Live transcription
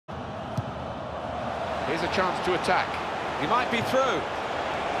Here's a chance to attack. He might be through.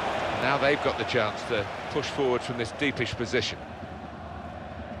 Now they've got the chance to push forward from this deepish position.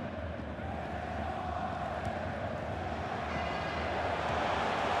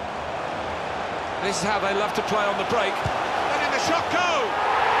 This is how they love to play on the break. Letting the shot go!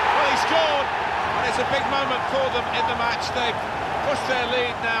 Well, he scored, and it's a big moment for them in the match. They've pushed their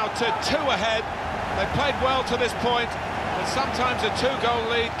lead now to 2 ahead. They've played well to this point, but sometimes a 2-goal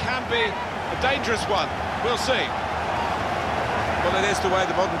lead can be a dangerous one. We'll see. Well, it is the way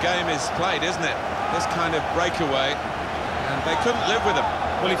the modern game is played, isn't it? This kind of breakaway, and they couldn't live with them.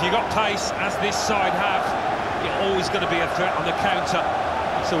 Well, if you've got pace, as this side have, you're always going to be a threat on the counter.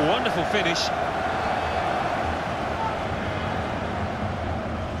 It's a wonderful finish.